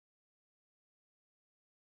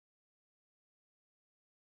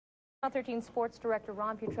Channel 13 Sports Director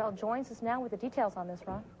Ron Futrell joins us now with the details on this,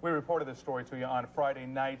 Ron. We reported this story to you on Friday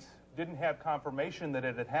night. Didn't have confirmation that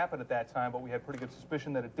it had happened at that time, but we had pretty good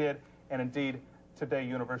suspicion that it did. And indeed, today,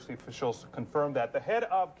 university officials confirmed that. The head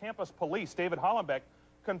of campus police, David Hollenbeck,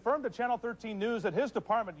 confirmed to Channel 13 News that his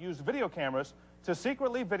department used video cameras to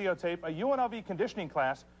secretly videotape a UNLV conditioning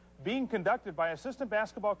class being conducted by assistant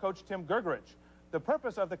basketball coach Tim Gergerich. The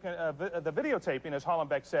purpose of the videotaping, as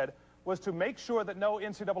Hollenbeck said, was to make sure that no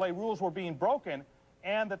NCAA rules were being broken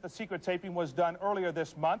and that the secret taping was done earlier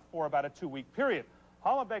this month for about a 2-week period.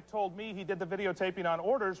 Hollenbeck told me he did the videotaping on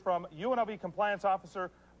orders from UNLV compliance officer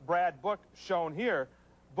Brad Book, shown here.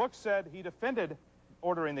 Book said he defended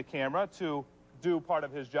ordering the camera to do part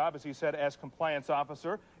of his job, as he said, as compliance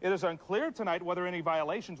officer. It is unclear tonight whether any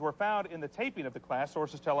violations were found in the taping of the class.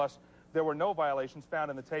 Sources tell us there were no violations found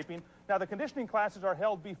in the taping. Now, the conditioning classes are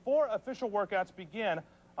held before official workouts begin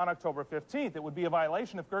on October 15th. It would be a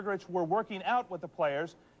violation if Gergerich were working out with the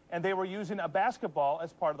players and they were using a basketball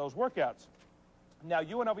as part of those workouts. Now,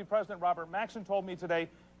 UNLV President Robert Maxson told me today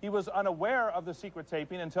he was unaware of the secret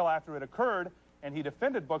taping until after it occurred, and he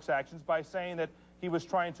defended Book's actions by saying that he was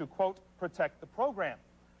trying to, quote, protect the program.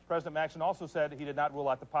 President Maxson also said he did not rule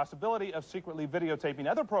out the possibility of secretly videotaping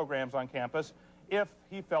other programs on campus if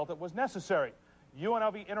he felt it was necessary.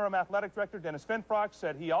 UNLV Interim Athletic Director Dennis Finfrock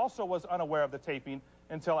said he also was unaware of the taping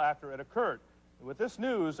until after it occurred. With this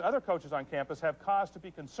news, other coaches on campus have cause to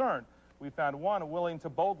be concerned. We found one willing to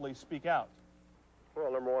boldly speak out.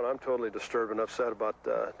 Well, number one, I'm totally disturbed and upset about,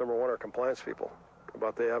 number one, our compliance people,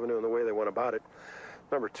 about the avenue and the way they went about it.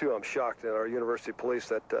 Number two, I'm shocked at our university police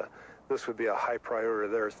that this would be a high priority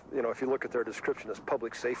of theirs. You know, if you look at their description as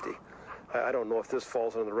public safety, I don't know if this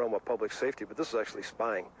falls into the realm of public safety, but this is actually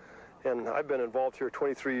spying. And I've been involved here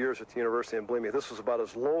 23 years at the university, and believe me, this was about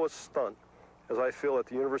as low a stunt as I feel at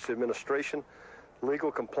the university administration,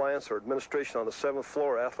 legal compliance, or administration on the 7th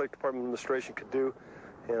floor, athletic department administration could do.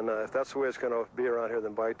 And if that's the way it's going to be around here,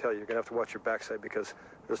 then I tell you, you're going to have to watch your backside, because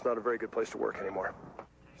it's not a very good place to work anymore.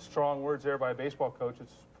 Strong words there by a baseball coach.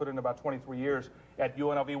 It's put in about 23 years at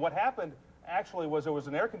UNLV. What happened actually was there was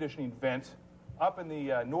an air conditioning vent up in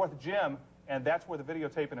the north gym, and that's where the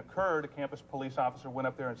videotaping occurred. A campus police officer went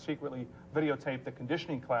up there and secretly videotaped the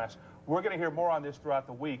conditioning class. We're going to hear more on this throughout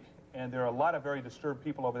the week, and there are a lot of very disturbed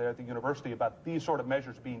people over there at the university about these sort of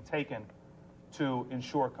measures being taken to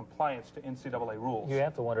ensure compliance to NCAA rules. You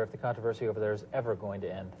have to wonder if the controversy over there is ever going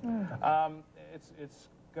to end. It's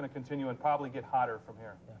going to continue and probably get hotter from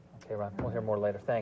here. Yeah. Okay, Ron, we'll hear more later. Thanks.